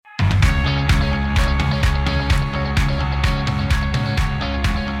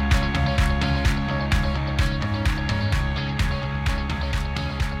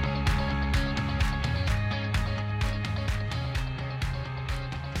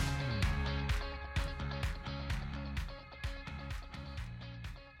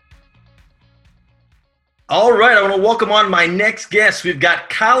All right, I want to welcome on my next guest. We've got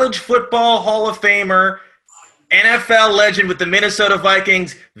college football Hall of Famer, NFL legend with the Minnesota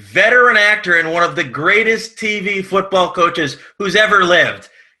Vikings, veteran actor, and one of the greatest TV football coaches who's ever lived.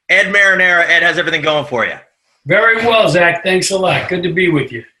 Ed Marinaro. Ed, how's everything going for you? Very well, Zach. Thanks a lot. Good to be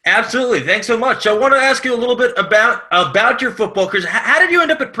with you. Absolutely. Thanks so much. So I want to ask you a little bit about your football career. How did you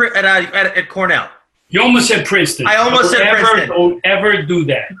end up at Cornell? You almost said Princeton. I almost said Princeton. Don't ever do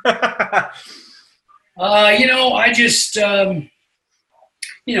that. I just, I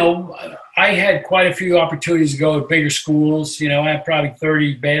had quite a few opportunities to go to bigger schools. I had probably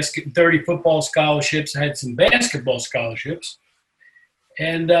 30 football scholarships. I had some basketball scholarships.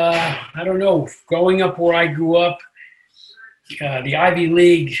 And I don't know, growing up where I grew up, the Ivy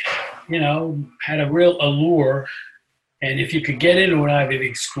League, had a real allure. And if you could get into an Ivy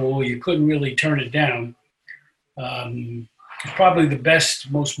League school, you couldn't really turn it down. It's probably the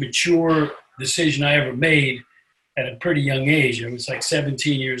best, most mature decision I ever made at a pretty young age. I was like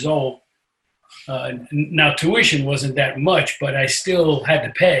 17 years old. Now, tuition wasn't that much, but I still had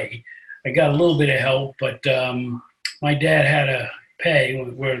to pay. I got a little bit of help, but my dad had to pay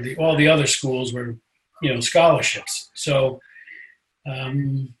where all the other schools were, scholarships. So,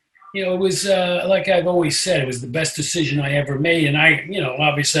 it was like I've always said, it was the best decision I ever made. And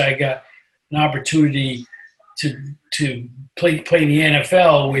obviously I got an opportunity to play in the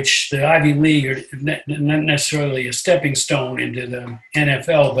NFL, which the Ivy League are not necessarily a stepping stone into the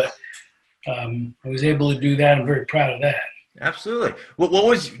NFL, but I was able to do that. I'm very proud of that. Absolutely. What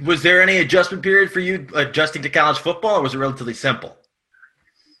was there any adjustment period for you adjusting to college football, or was it relatively simple?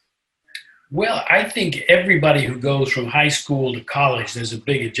 Well, I think everybody who goes from high school to college, there's a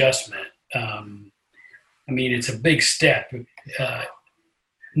big adjustment. It's a big step.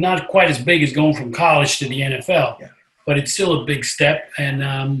 Not quite as big as going from college to the NFL, but it's still a big step.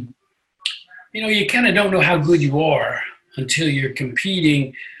 And, you kind of don't know how good you are until you're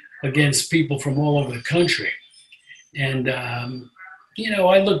competing against people from all over the country. And,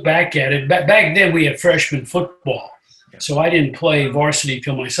 I look back at it. Back then we had freshman football, so I didn't play varsity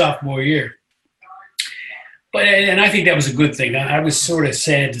till my sophomore year. And I think that was a good thing. I was sort of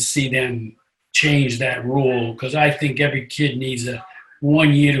sad to see them change that rule, because I think every kid needs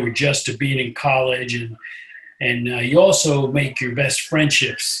 1 year to adjust to being in college, and you also make your best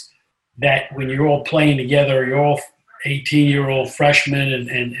friendships that when you're all playing together, you're all 18-year-old freshmen,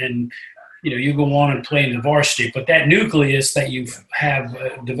 and you go on and play in the varsity. But that nucleus that you have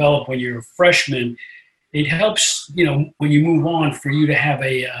developed when you're a freshman, it helps, when you move on, for you to have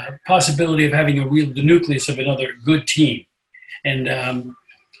a possibility of having the nucleus of another good team. And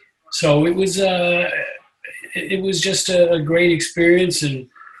so it was just a great experience. And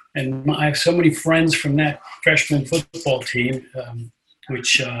I have so many friends from that freshman football team,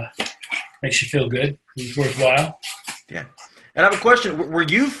 which makes you feel good. It was worthwhile. Yeah. And I have a question. Were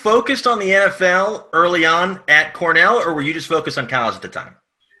you focused on the NFL early on at Cornell, or were you just focused on college at the time?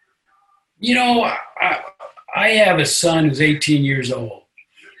 I have a son who's 18 years old,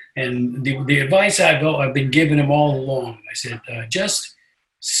 and the advice I've been giving him all along, I said, just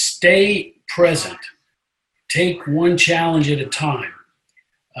stay present. Take one challenge at a time.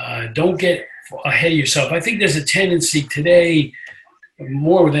 Don't get ahead of yourself. I think there's a tendency today,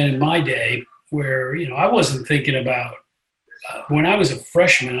 more than in my day, where, I wasn't thinking about, when I was a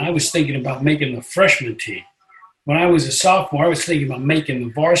freshman, I was thinking about making the freshman team. When I was a sophomore, I was thinking about making the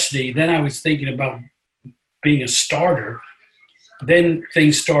varsity. Then I was thinking about being a starter. Then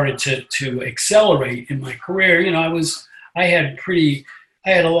things started to accelerate in my career. I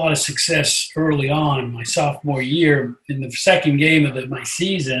had a lot of success early on my sophomore year. In the second game of my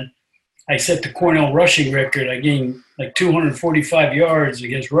season, I set the Cornell rushing record. I gained like 245 yards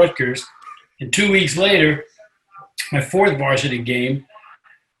against Rutgers. And 2 weeks later, my fourth varsity game,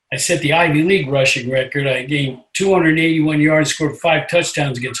 I set the Ivy League rushing record. I gained 281 yards, scored 5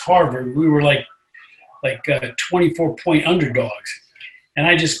 touchdowns against Harvard. We were like 24-point underdogs. And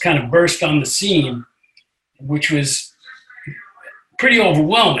I just kind of burst on the scene, which was pretty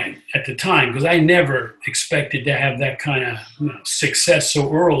overwhelming at the time, because I never expected to have that kind of success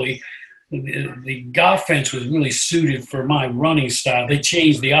so early. The offense was really suited for my running style. They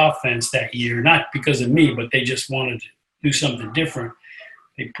changed the offense that year, not because of me, but they just wanted to do something different.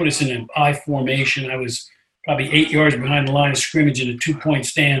 They put us in an I formation. I was probably 8 yards behind the line of scrimmage in a 2-point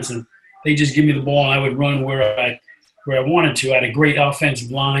stance, and they just give me the ball, and I would run where I wanted to. I had a great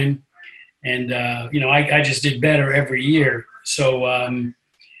offensive line, and I just did better every year. So I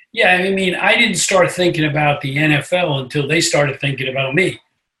didn't start thinking about the NFL until they started thinking about me.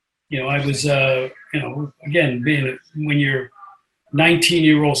 I was again, when you're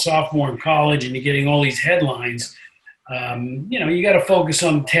 19-year-old sophomore in college and you're getting all these headlines, you got to focus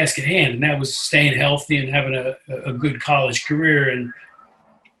on the task at hand, and that was staying healthy and having a good college career. And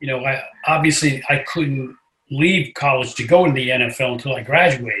I couldn't leave college to go into the NFL until I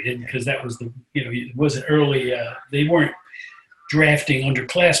graduated, because that was it wasn't early. They weren't drafting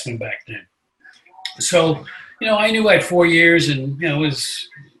underclassmen back then. So, I knew I had 4 years, and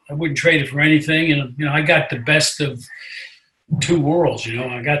I wouldn't trade it for anything. And I got the best of two worlds.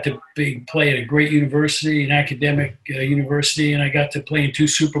 I got to play at a great university, an academic university, and I got to play in 2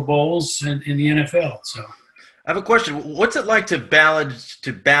 Super Bowls in the NFL. So, I have a question. What's it like to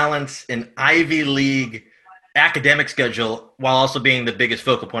balance an Ivy League academic schedule while also being the biggest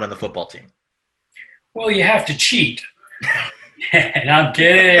focal point on the football team? Well, you have to cheat. And I'm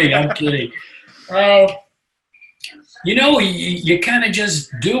kidding. You kind of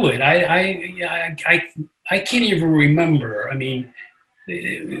just do it. I can't even remember. I mean,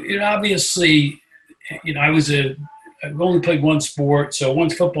 obviously, I've only played one sport, so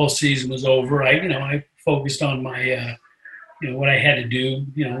once football season was over, I focused on my, what I had to do.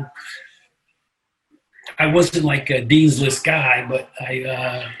 I wasn't like a dean's list guy, but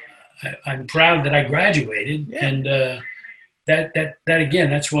I'm proud that I graduated, and that again,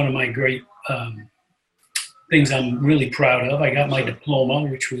 that's one of my great things I'm really proud of. I got my diploma,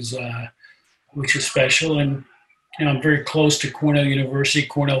 which was special, and I'm very close to Cornell University,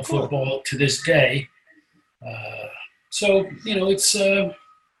 Cornell football to this day. So it's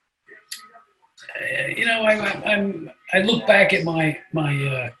I look back at my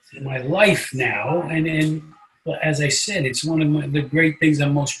life now, and as I said, it's one of the great things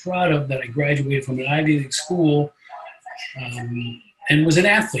I'm most proud of, that I graduated from an Ivy League school and was an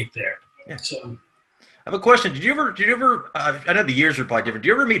athlete there. Yeah. So, I have a question. Did you ever? I know the years are probably different. Did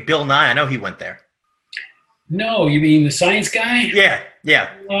you ever meet Bill Nye? I know he went there. No, you mean the science guy? Yeah.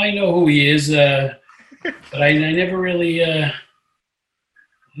 Well, I know who he is, but I never really.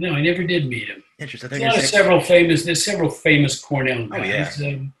 No, I never did meet him. Interesting. There's several famous Cornell guys. Oh,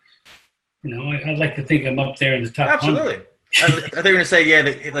 yeah. I'd like to think I'm up there in the top. Absolutely. 100. I thought you were going to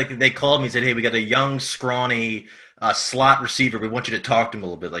say, like they called me and said, "Hey, we got a young, scrawny slot receiver. We want you to talk to him a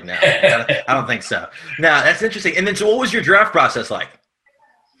little bit." Like, no, I don't think so. No, that's interesting. And then, so what was your draft process like?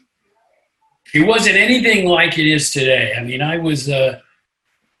 It wasn't anything like it is today. I mean, I was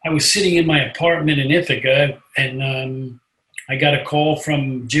sitting in my apartment in Ithaca, and I got a call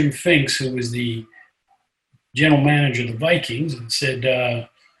from Jim Finks, who was the general manager of the Vikings, and said,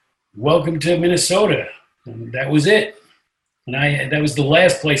 "Welcome to Minnesota." And that was it. And that was the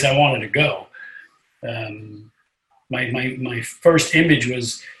last place I wanted to go. My first image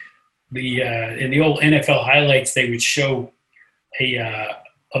was in the old NFL highlights, they would show a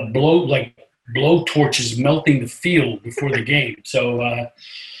blow torches melting the field before the game. So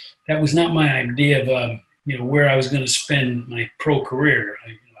that was not my idea of where I was going to spend my pro career.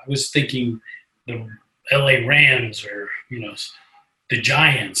 I was thinking the LA Rams, or the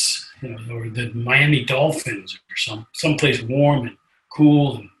Giants, or the Miami Dolphins, or someplace warm and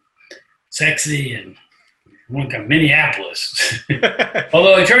cool and sexy, and Minneapolis.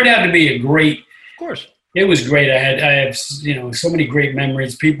 Although it turned out to be a great. Of course. It was great. I have so many great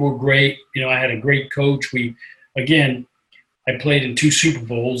memories. People were great. I had a great coach. I played in 2 Super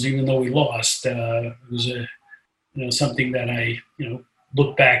Bowls, even though we lost. It was something that I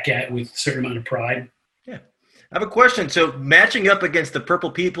look back at with a certain amount of pride. Yeah. I have a question. So matching up against the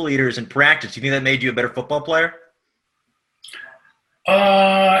Purple People Eaters in practice, do you think that made you a better football player?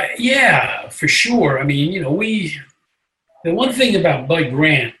 Yeah, for sure. I mean, the one thing about Bud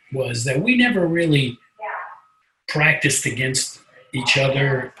Grant was that we never really practiced against each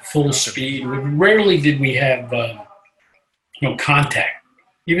other full speed. Rarely did we have contact,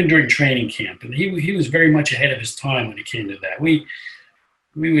 even during training camp. And he was very much ahead of his time when it came to that. We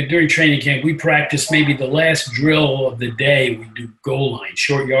would, during training camp, we practiced maybe the last drill of the day. We do goal line,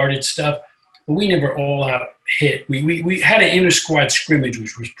 short yardage stuff, but we never all out hit. We had an inter squad scrimmage,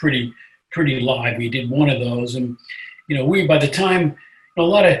 which was pretty live. We did one of those, and by the time a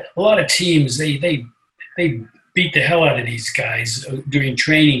lot of teams they beat the hell out of these guys during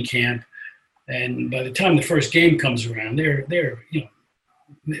training camp, and by the time the first game comes around, they've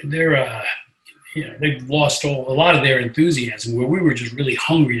lost a lot of their enthusiasm, where we were just really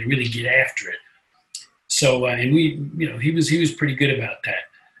hungry to really get after it. So and he was pretty good about that.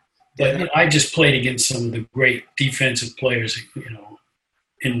 But I just played against some of the great defensive players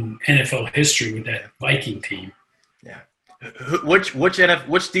in NFL history with that Viking team. Yeah. Which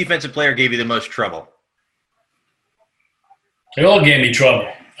defensive player gave you the most trouble? They all gave me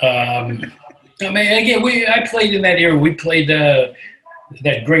trouble. I mean, again, I played in that era. We played that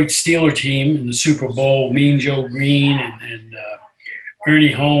great Steeler team in the Super Bowl, Mean Joe Green and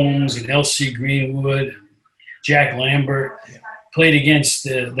Ernie Holmes and L.C. Greenwood and Jack Lambert. Played against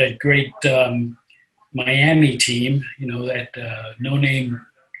that great Miami team, that no-name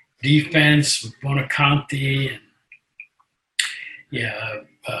defense with Bonaconte, and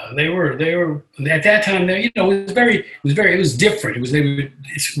they were at that time. It was different.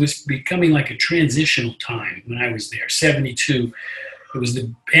 It was becoming like a transitional time when I was there. 72. It was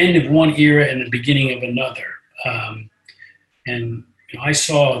the end of one era and the beginning of another. And I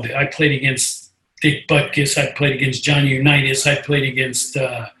played against Dick Butkus. I played against John Unitas. I played against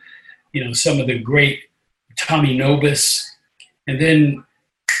some of the great Tommy Nobis, and then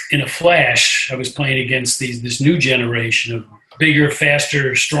in a flash, I was playing against this new generation of bigger,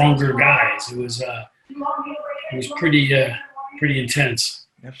 faster, stronger guys. It was pretty intense.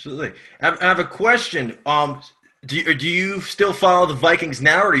 Absolutely. I have a question. Do you still follow the Vikings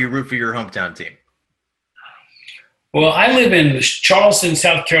now, or do you root for your hometown team? Well, I live in Charleston,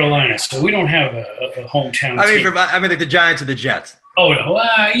 South Carolina, so we don't have a hometown team. I mean, like the Giants or the Jets. Oh no!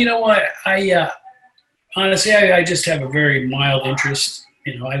 You know what? Honestly, I just have a very mild interest.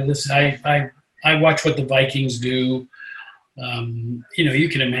 I listen. I watch what the Vikings do. You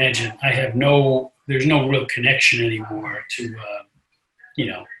can imagine. There's no real connection anymore to,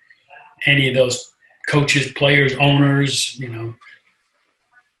 any of those coaches, players, owners.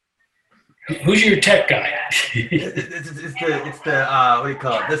 Who's your tech guy? It's the what do you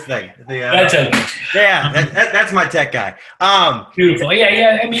call it? This thing. That's my tech guy. Beautiful.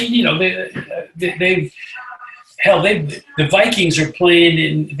 Yeah. I mean, the Vikings are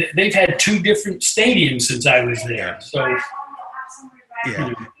playing they've had two different stadiums since I was there. So,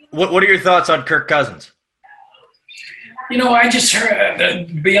 yeah. What are your thoughts on Kirk Cousins? I just heard.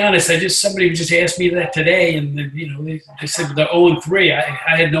 To be honest, somebody just asked me that today, and they said they're 0-3.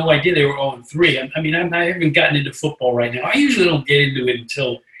 I had no idea they were 0-3. I mean, I haven't gotten into football right now. I usually don't get into it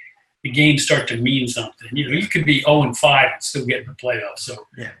until the games start to mean something. You could be 0-5 and still get in the playoffs. So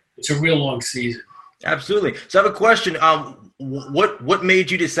it's a real long season. Absolutely. So I have a question. What made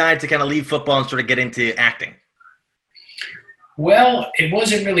you decide to kind of leave football and sort of get into acting? Well, it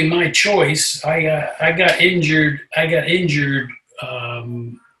wasn't really my choice. I got injured.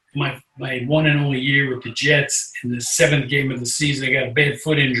 My one and only year with the Jets in the 7th game of the season. I got a bad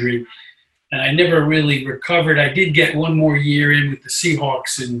foot injury, and I never really recovered. I did get one more year in with the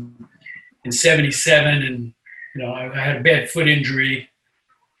Seahawks in 77, and I had a bad foot injury,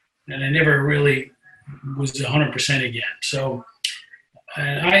 and I never really was 100% again. So,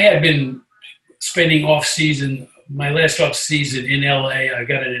 and I had been spending my last off season in LA. I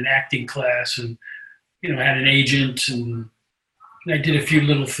got in an acting class, and I had an agent, and I did a few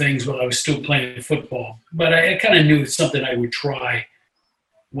little things while I was still playing football. But I kind of knew it's something I would try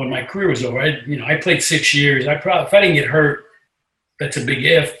when my career was over. I played 6 years. If I didn't get hurt, that's a big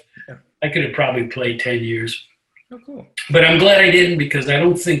if. I could have probably played 10 years. Oh, cool. But I'm glad I didn't, because I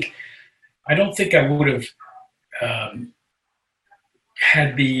don't think I would have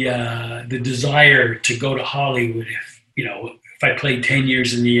had the desire to go to Hollywood if I played 10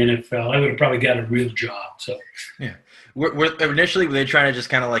 years in the NFL. I would have probably got a real job. So yeah. Initially, were they trying to just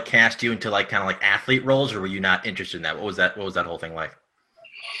kind of like cast you into like kind of like athlete roles, or were you not interested in that? What was that whole thing like?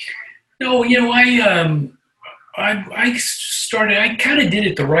 No, I kind of did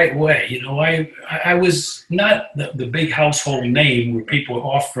it the right way. I was not the big household name where people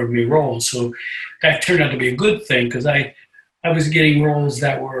offered me roles. So that turned out to be a good thing, because I was getting roles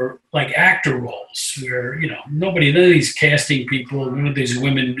that were like actor roles where, none of these casting people, none of these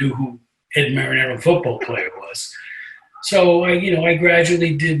women knew who Ed Marinaro football player was. So I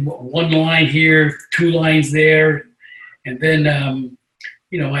gradually did one line here, 2 lines there. And then,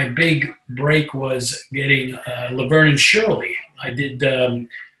 my big break was getting Laverne and Shirley. I did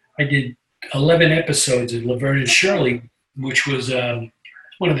 11 episodes of Laverne and Shirley, which was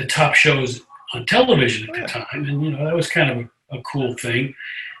one of the top shows on television at the time. And, that was kind of a cool thing.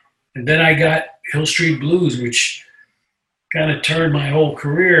 And then I got Hill Street Blues, which kind of turned my whole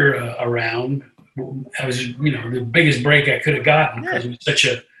career around. I was, the biggest break I could have gotten, because it was such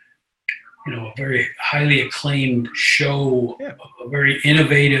a very highly acclaimed show, a very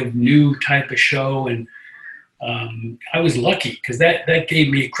innovative, new type of show. And I was lucky, because that gave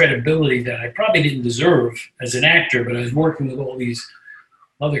me a credibility that I probably didn't deserve as an actor, but I was working with all these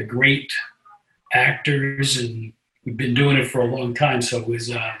other great actors, and we've been doing it for a long time. So that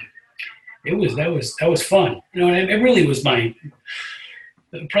was fun. And it really was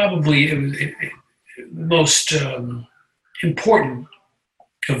probably the most important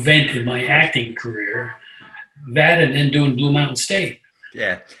event in my acting career. That and then doing Blue Mountain State.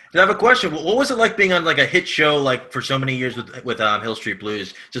 Yeah. I have a question. What was it like being on like a hit show like for so many years with Hill Street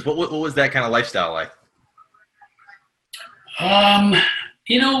Blues? Just what was that kind of lifestyle like?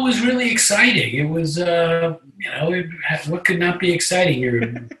 It was really exciting. It was, what could not be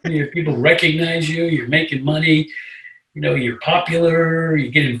exciting? People recognize you. You're making money. You're popular.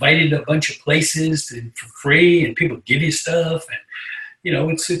 You get invited to a bunch of places for free, and people give you stuff. And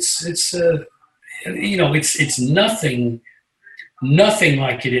it's nothing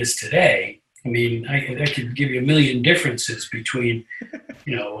like it is today. I mean, I could give you a million differences between,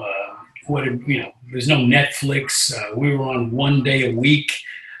 there's no Netflix. We were on one day a week.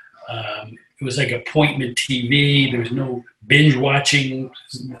 It was like appointment TV. There was no binge watching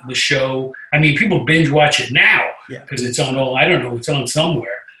the show. I mean, people binge watch it now because it's on it's on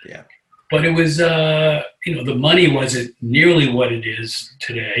somewhere. Yeah. But it was, the money wasn't nearly what it is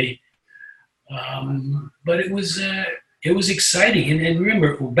today. But it was exciting. And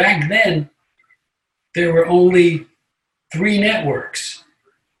remember, back then, there were only 3 networks.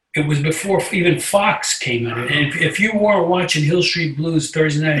 It was before even Fox came out. And if you weren't watching Hill Street Blues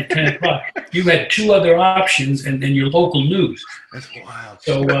Thursday night at 10 o'clock, you had 2 other options and then your local news. That's wild.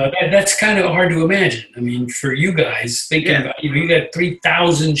 So that's kind of hard to imagine. I mean, for you guys, thinking about, you got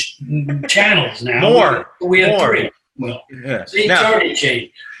 3,000 channels now. More. We have 3. Well, it's already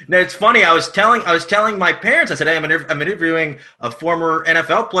changed. Now it's funny. I was telling my parents. I said, "Hey, I'm interviewing a former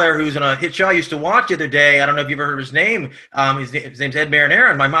NFL player who's on a hit show I used to watch the other day. I don't know if you've ever heard his name. His name's Ed Marinaro."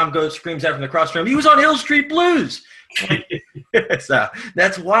 And my mom screams out from the cross room, "He was on Hill Street Blues." So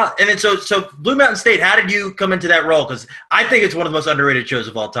that's wild. And then so Blue Mountain State. How did you come into that role? Because I think it's one of the most underrated shows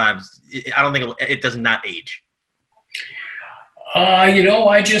of all time. I don't think it does not age. I knew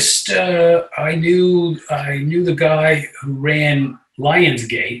the guy who ran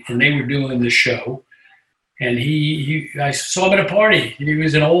Lionsgate, and they were doing the show. And I saw him at a party. He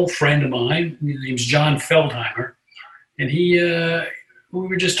was an old friend of mine. His name's John Feldheimer. And we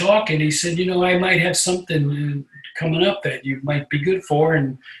were just talking. He said, I might have something coming up that you might be good for.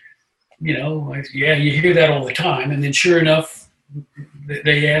 And, you hear that all the time. And then sure enough,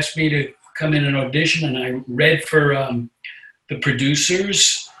 they asked me to come in and audition, and I read for the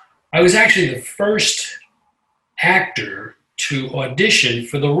producers. I was actually the first actor to audition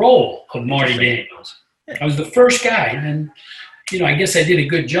for the role of Marty Daniels. I was the first guy, and I guess I did a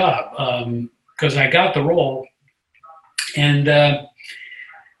good job because I got the role. And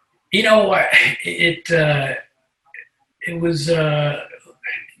it was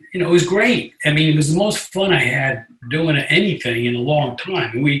it was great. I mean, it was the most fun I had doing anything in a long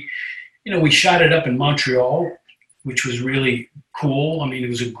time. And we shot it up in Montreal, which was really cool. I mean, it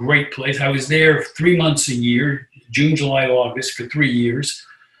was a great place. I was there 3 months a year, June, July, August, for 3 years.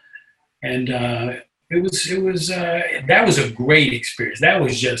 And that was a great experience. That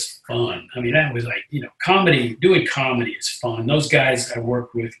was just fun. I mean, that was like, comedy, doing comedy is fun. Those guys I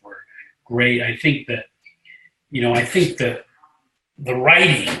worked with were great. I think that, the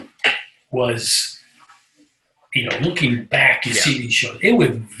writing was, looking back, you see these shows, it was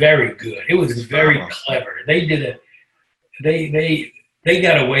very good. It was very clever. They did they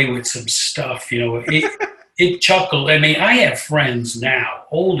got away with some stuff, it chuckled. I mean, I have friends now,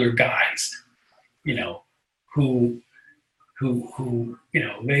 older guys, who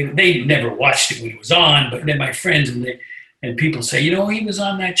they never watched it when it was on, but then my friends and people say, he was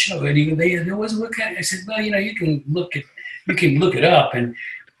on that show, and there was what kind. I said, well, you can look it up, and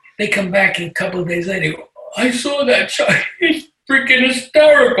they come back a couple of days later. I saw that show. It's freaking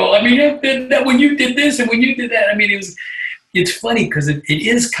hysterical. I mean, that when you did this and when you did that. I mean, it's funny because it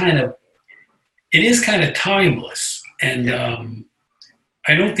is kind of timeless, and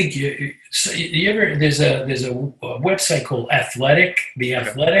I don't think you ever. There's a website called The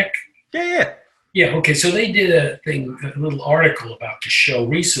Athletic. Yeah. Okay. So they did a little article about the show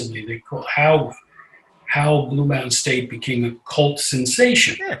recently. They called how Blue Mountain State became a cult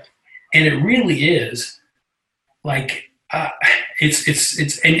sensation, and it really is. Like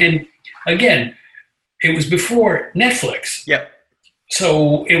it's and again, it was before Netflix. Yep.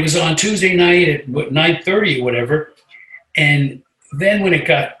 So it was on Tuesday night at 9:30 or whatever, and then when it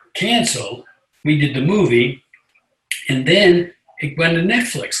got canceled, we did the movie, and then it went to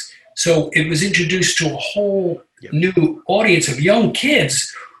Netflix. So it was introduced to a whole new audience of young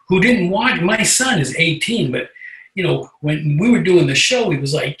kids who didn't watch. My son is 18, but when we were doing the show, he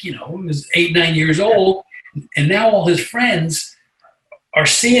was like, he was 8, 9 years old. And now all his friends are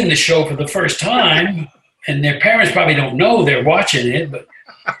seeing the show for the first time, and their parents probably don't know they're watching it. But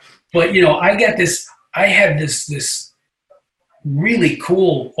I have this really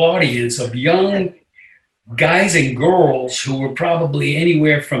cool audience of young guys and girls who were probably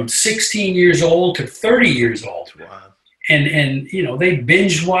anywhere from 16 years old to 30 years old. Wow. And you know, they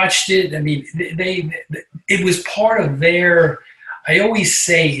binge watched it. I mean, it was part of their, I always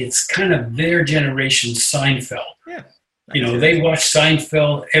say it's kind of their generation Seinfeld. Yeah. You know, they watch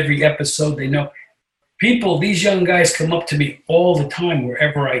Seinfeld every episode. They know people, these young guys come up to me all the time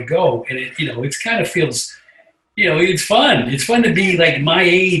wherever I go. And it, you know, it's kind of feels, you know, it's fun. It's fun to be like my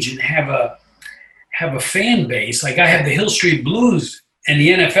age and have a fan base. Like I have the Hill Street Blues and the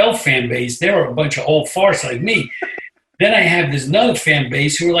NFL fan base. They're a bunch of old farts like me. Then I have this another fan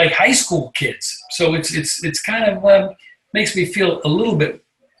base who are like high school kids. So it's kind of makes me feel a little bit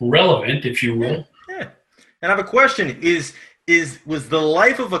relevant, if you will. Yeah. And I have a question. Was the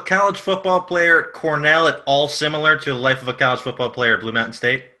life of a college football player at Cornell at all similar to the life of a college football player at Blue Mountain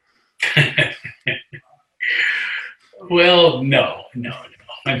State? Well, no.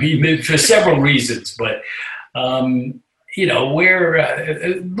 I mean, for several reasons, but you know,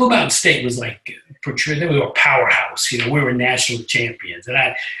 where Blue Mountain State was like portrayed, they were a powerhouse. You know, we were national champions,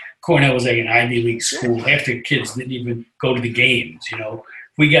 and Cornell was like an Ivy League school. Half the kids didn't even go to the games. You know,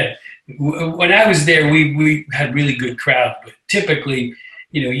 when I was there, we had really good crowd, but typically,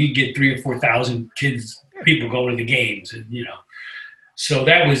 you know, you get 3,000 or 4,000 people going to the games, and you know. So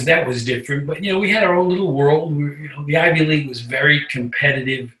that was different, but you know, we had our own little world. You know, the Ivy League was very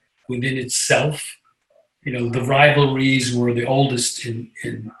competitive within itself. You know, the rivalries were the oldest in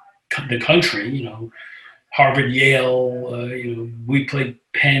the country. You know, Harvard, Yale. You know, we played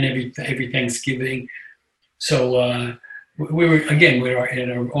Penn every Thanksgiving. So we were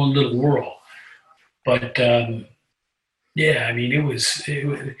in our own little world. But yeah, I mean, it was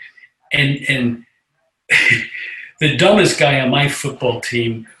and. The dumbest guy on my football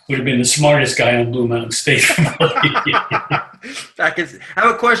team would have been the smartest guy on Blue Mountain State football team. I have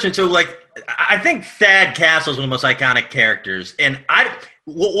a question. So, like, I think Thad Castle is one of the most iconic characters. And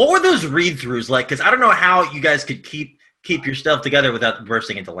what were those read-throughs like? Because I don't know how you guys could keep your stuff together without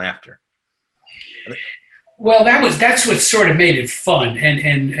bursting into laughter. Well, that's what sort of made it fun.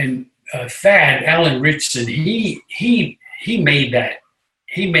 And Thad, Alan Richardson, he made that.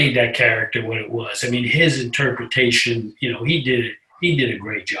 He made that character what it was. I mean, his interpretation, you know, he did a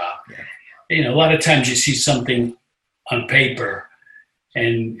great job. Yeah. You know, a lot of times you see something on paper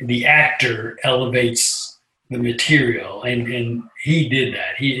and the actor elevates the material, and he did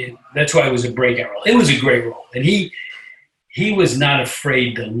that. That's why it was a breakout role. It was a great role. And he was not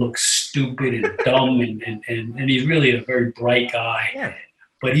afraid to look stupid and dumb and he's really a very bright guy. Yeah.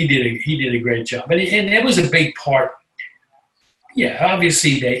 But he did a great job. And it was a big part. Yeah,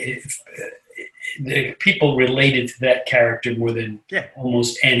 obviously the people related to that character more than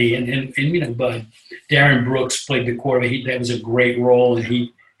almost any, and you know, but Darren Brooks played the quarterback. That was a great role, and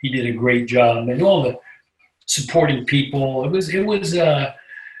he did a great job, and all the supporting people. It was you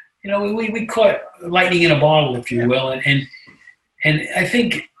know, we caught lightning in a bottle, if you will, and I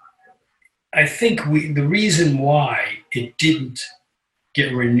think the reason why it didn't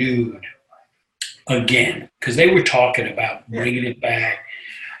get renewed again, because they were talking about bringing it back.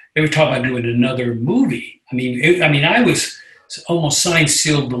 They were talking about doing another movie. I mean, I was almost signed,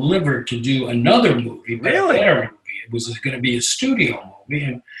 sealed, delivered to do another movie, but a better movie. It was going to be a studio movie,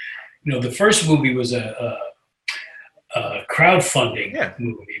 and you know, the first movie was a crowdfunding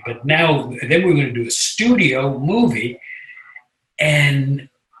movie, but now then we're going to do a studio movie, and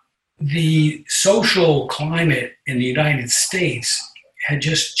the social climate in the United States had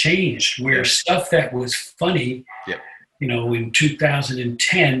just changed, where stuff that was funny, you know, in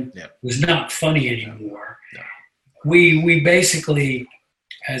 2010 was not funny anymore. We basically,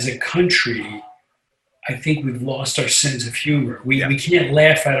 as a country, I think we've lost our sense of humor. We can't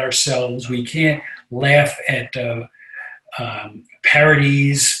laugh at ourselves. We can't laugh at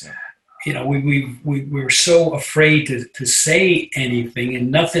parodies. You know, we're so afraid to say anything, and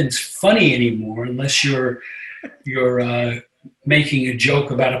nothing's funny anymore unless you're making a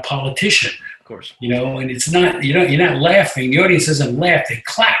joke about a politician, of course, you know, and it's not, you know, you're not laughing. The audience doesn't laugh; they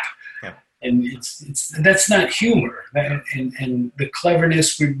clap, and that's not humor. And the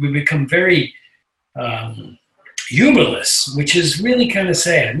cleverness, we become very humorless, which is really kind of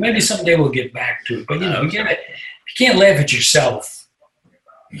sad. Maybe someday we'll get back to it, but you know, you can't laugh at yourself.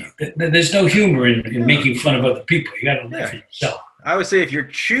 There's no humor in making fun of other people. You got to laugh at yourself. I would say if you're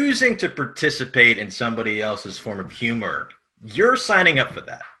choosing to participate in somebody else's form of humor, you're signing up for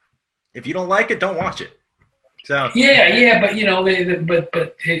that. If you don't like it, don't watch it. So but you know,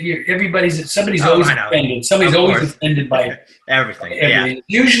 somebody's always offended. Somebody's always offended by everything.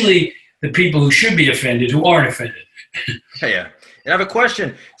 Usually, the people who should be offended who aren't offended. Yeah. And I have a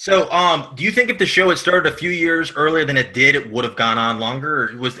question. So, do you think if the show had started a few years earlier than it did, it would have gone on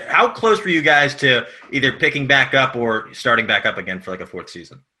longer? Or how close were you guys to either picking back up or starting back up again for like a fourth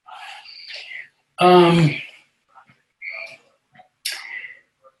season? I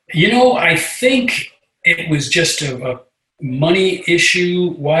think it was just a money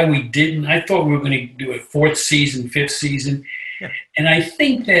issue why we didn't. I thought we were going to do a fourth season, fifth season. Yeah. And I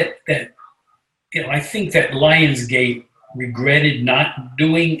think that Lionsgate regretted not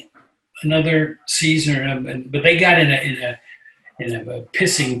doing another season, but they got in a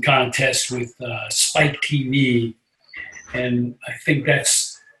pissing contest with Spike TV, and I think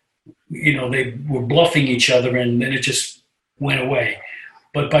that's they were bluffing each other, and then it just went away.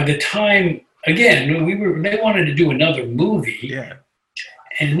 But by the time again they wanted to do another movie, yeah,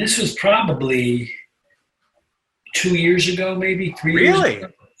 and this was probably 2 years ago, maybe 3 years ago. Really?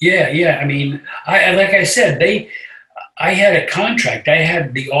 Yeah. I mean, like I said, I had a contract. I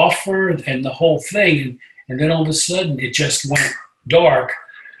had the offer and the whole thing, and then all of a sudden it just went dark.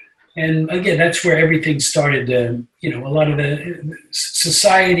 And again, that's where everything started to, a lot of the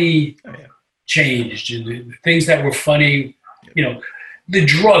society changed, and the things that were funny, the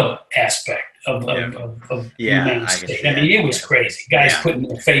drug aspect of the United States. I mean, it was crazy. Guys putting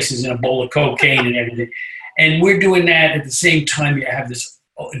their faces in a bowl of cocaine and everything. And we're doing that at the same time. You have this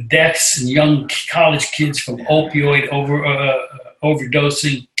deaths and young college kids from opioid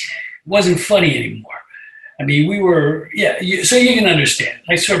overdosing. It wasn't funny anymore. I mean, we were, so you can understand.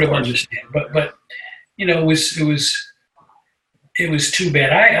 I sort of understand, but it was too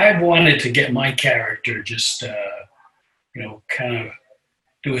bad. I wanted to get my character just, kind of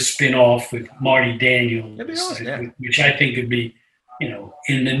do a spin-off with Marty Daniels, awesome, which I think would be,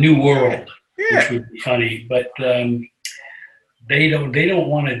 in the new world, which would be funny. But they don't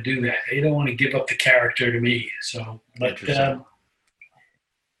want to do that. They don't want to give up the character to me. So, but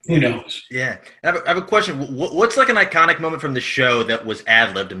who knows? Yeah. I have a question. What's like an iconic moment from the show that was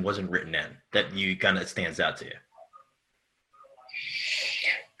ad-libbed and wasn't written in that you kind of stands out to you?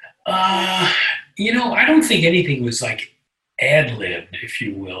 I don't think anything was like ad-libbed, if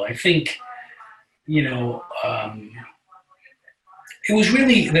you will. I think, it was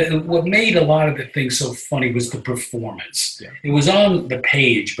really what made a lot of the things so funny was the performance. Yeah. It was on the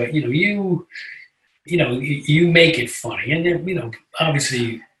page, but you make it funny, and then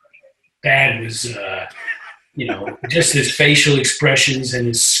obviously Bad was just his facial expressions and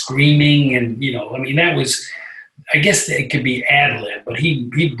his screaming, and that was, I guess it could be ad lib, but he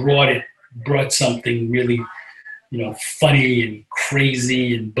brought something really funny and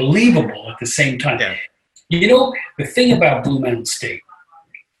crazy and believable at the same time. Yeah. The thing about Blue Mountain State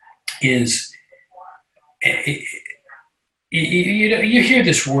is, you hear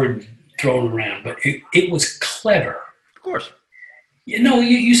this word thrown around, but it was clever. Of course.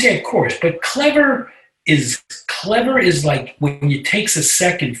 You say of course, but clever is like when it takes a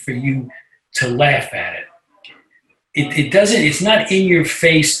second for you to laugh at it. It doesn't. It's not in your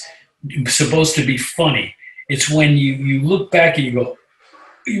face. Supposed to be funny. It's when you look back and you go,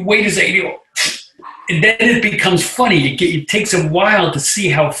 wait a second. And then it becomes funny. It takes a while to see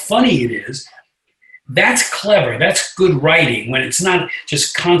how funny it is. That's clever. That's good writing when it's not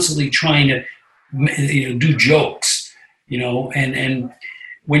just constantly trying to do jokes, And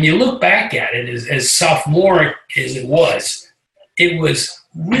when you look back at it, as sophomoric as it was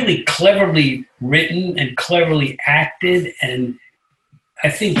really cleverly written and cleverly acted. And I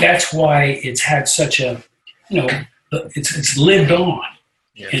think that's why it's had such a, it's lived on.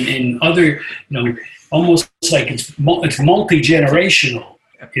 Yeah. In other, almost like it's multi-generational,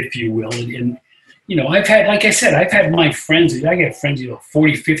 if you will. And I've had, like I said, I've had my friends. I get friends,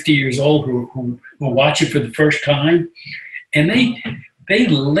 40, 50 years old who watch it for the first time, and they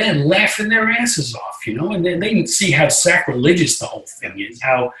laughing their asses off, and then they can see how sacrilegious the whole thing is.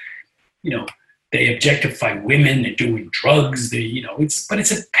 How, they objectify women. They're doing drugs. But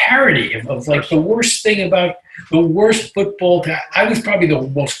it's a parody of like the worst thing about the worst football. I was probably the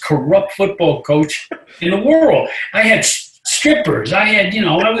most corrupt football coach in the world. I had strippers. I had,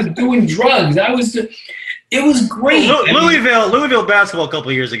 I was doing drugs. It was great. Louisville basketball a couple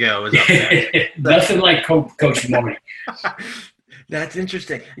of years ago was up there. Nothing like Coach Marty. That's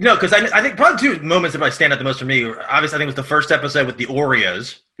interesting. Because I think probably two moments that probably stand out the most for me. Obviously, I think it was the first episode with the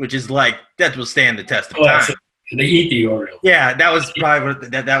Oreos, which is like that will stand the test of time. So they eat the Oreos. Yeah, that was probably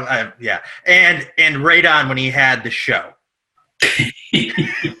yeah. And Radon when he had the show.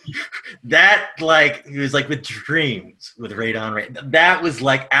 That he was like with dreams with Radon. That was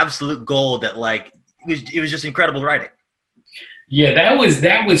like absolute gold. That it was just incredible writing. Yeah, that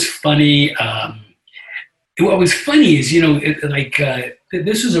was funny. what was funny is,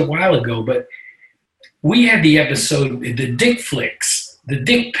 this was a while ago, but we had the episode, the dick flicks, the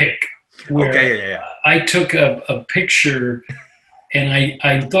dick pic, where I took a picture and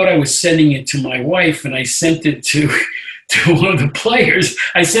I thought I was sending it to my wife, and I sent it to one of the players.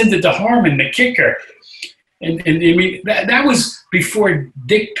 I sent it to Harmon, the kicker. And I mean, that was before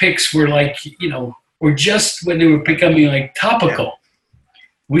dick pics were like, or just when they were becoming like topical,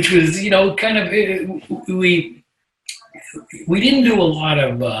 which was, kind of, we didn't do a lot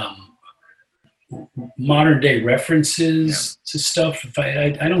of modern day references to stuff. I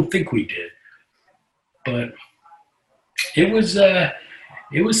don't think we did, but it was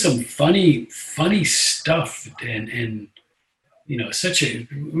some funny stuff, and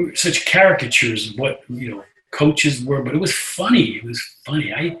such caricatures of what coaches were, but it was funny.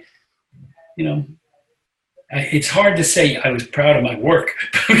 It's hard to say I was proud of my work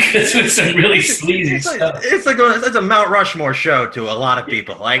because it was some really sleazy stuff. It's a Mount Rushmore show to a lot of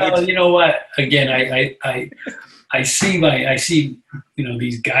people. You know what? Again, I see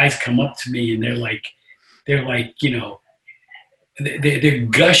these guys come up to me and they're like they're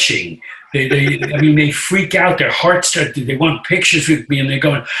gushing. They freak out. Their hearts start. They want pictures with me, and they're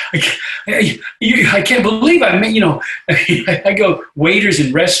going, I can't believe I met. I go, waiters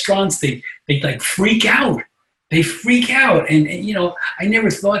in restaurants. They like freak out. They freak out, and I never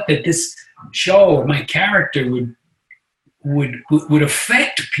thought that this show, my character, would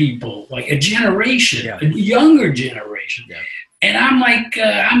affect people, like a generation, a younger generation. Yeah. And I'm like,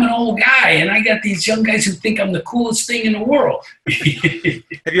 I'm an old guy, and I got these young guys who think I'm the coolest thing in the world.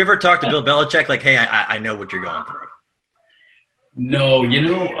 Have you ever talked to Bill Belichick? Like, hey, I know what you're going through. No,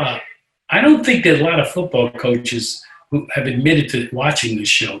 I don't think that a lot of football coaches who have admitted to watching this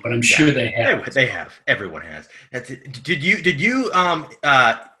show, but I'm sure they have. They have. Everyone has. Did you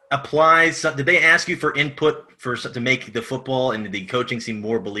apply? Did they ask you for input to make the football and the coaching seem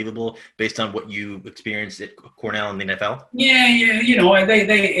more believable based on what you experienced at Cornell and the NFL? Yeah.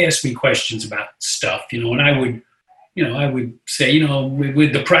 They asked me questions about stuff, and I would say,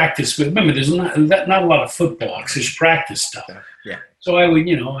 with the practice. Remember, there's not a lot of football because there's practice stuff. Yeah. So I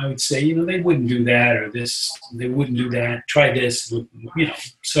would say, they wouldn't do that or this, they wouldn't do that. Try this,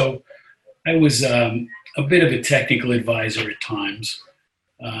 So I was a bit of a technical advisor at times.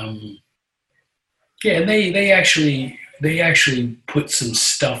 They actually put some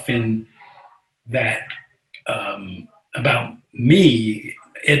stuff in that about me,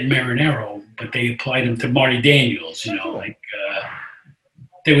 Ed Marinaro, but they applied them to Marty Daniels.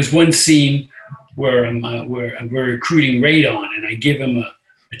 There was one scene where we're recruiting Radon, and I give him a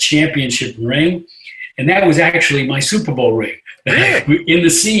championship ring, and that was actually my Super Bowl ring. Really? In the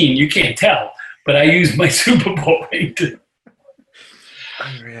scene, you can't tell, but I used my Super Bowl ring to.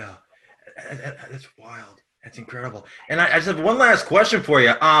 Unreal. That's wild. That's incredible. And I just have one last question for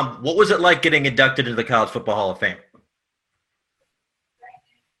you. What was it like getting inducted into the College Football Hall of Fame?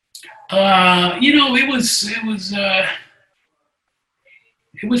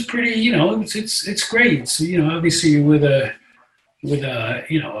 It was pretty. It's great. It's, obviously you're with a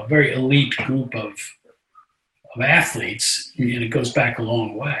very elite group of athletes, and it goes back a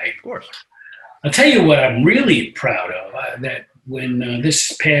long way. Of course. I'll tell you what I'm really proud of. That when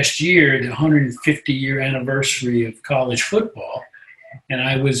this past year, the 150-year anniversary of college football, and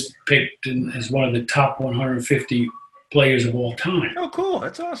I was picked as one of the top 150 players of all time. Oh, cool.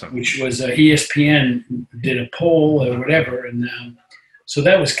 That's awesome. Which was ESPN did a poll or whatever, and so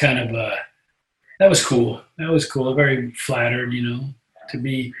that was kind of that was cool. That was cool. I'm very flattered, to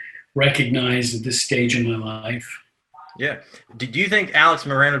be recognized at this stage in my life. Yeah. Did you think Alex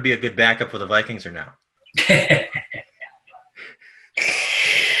Marinaro would be a good backup for the Vikings or no?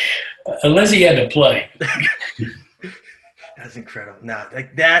 Unless he had to play. That's incredible. No,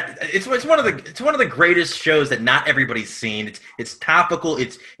 like that. It's one of the greatest shows that not everybody's seen. It's topical.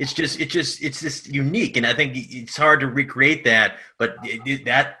 It's just unique, and I think it's hard to recreate that. But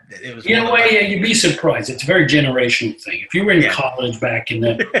it was. You'd be surprised. It's a very generational thing. If you were in college back in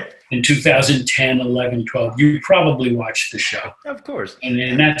 2010, 11, 12, you probably watched the show. Of course.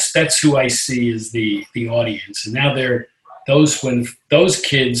 And that's who I see as the audience. And now when those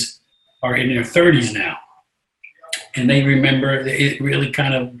kids are in their 30s now. And they remember it really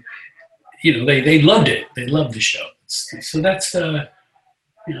kind of, they loved it. They loved the show. So that's, again,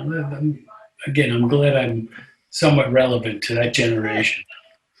 I'm glad I'm somewhat relevant to that generation.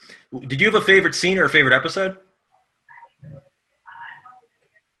 Did you have a favorite scene or a favorite episode?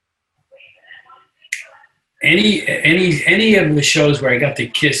 Any of the shows where I got to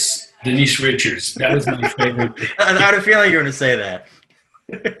kiss Denise Richards, that was my favorite. I had a feeling you were going to say that.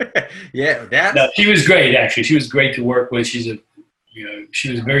 Yeah, that's No, she was great. Actually, she was great to work with. She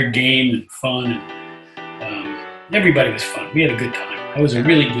was very game and fun, and everybody was fun. We had a good time. It was a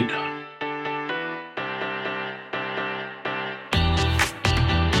really good time.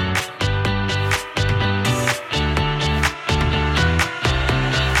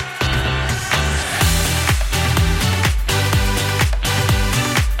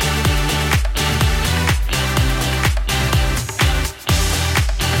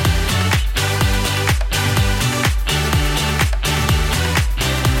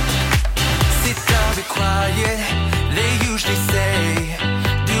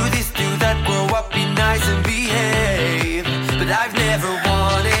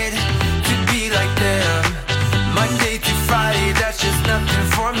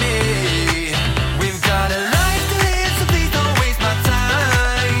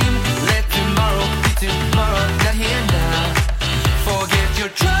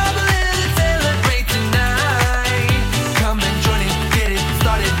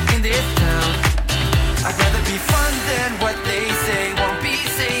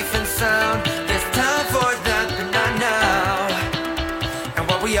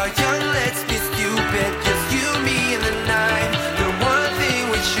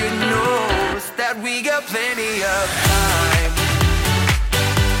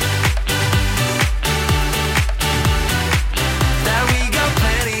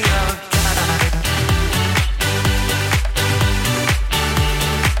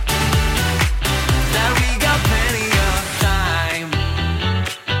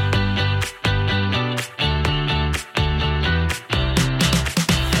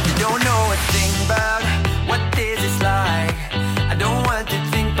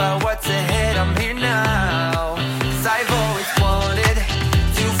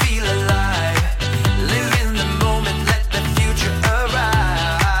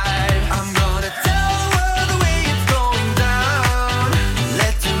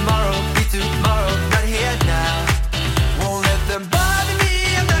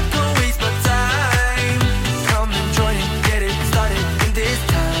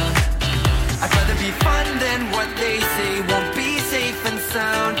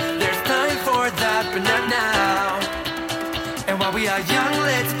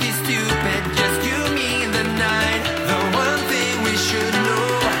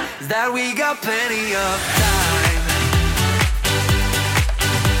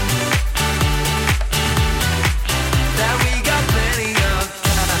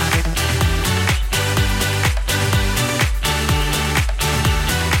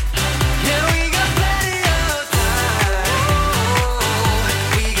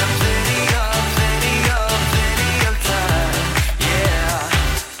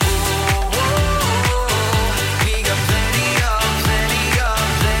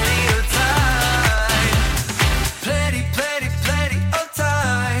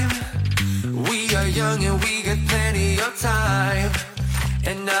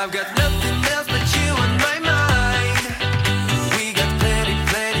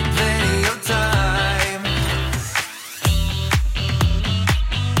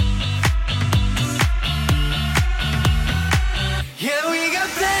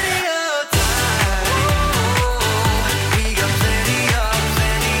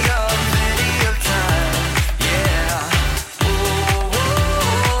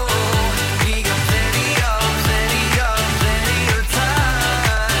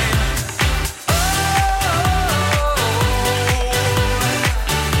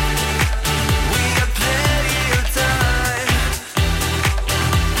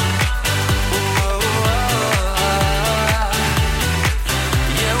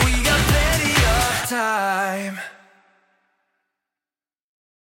 Time.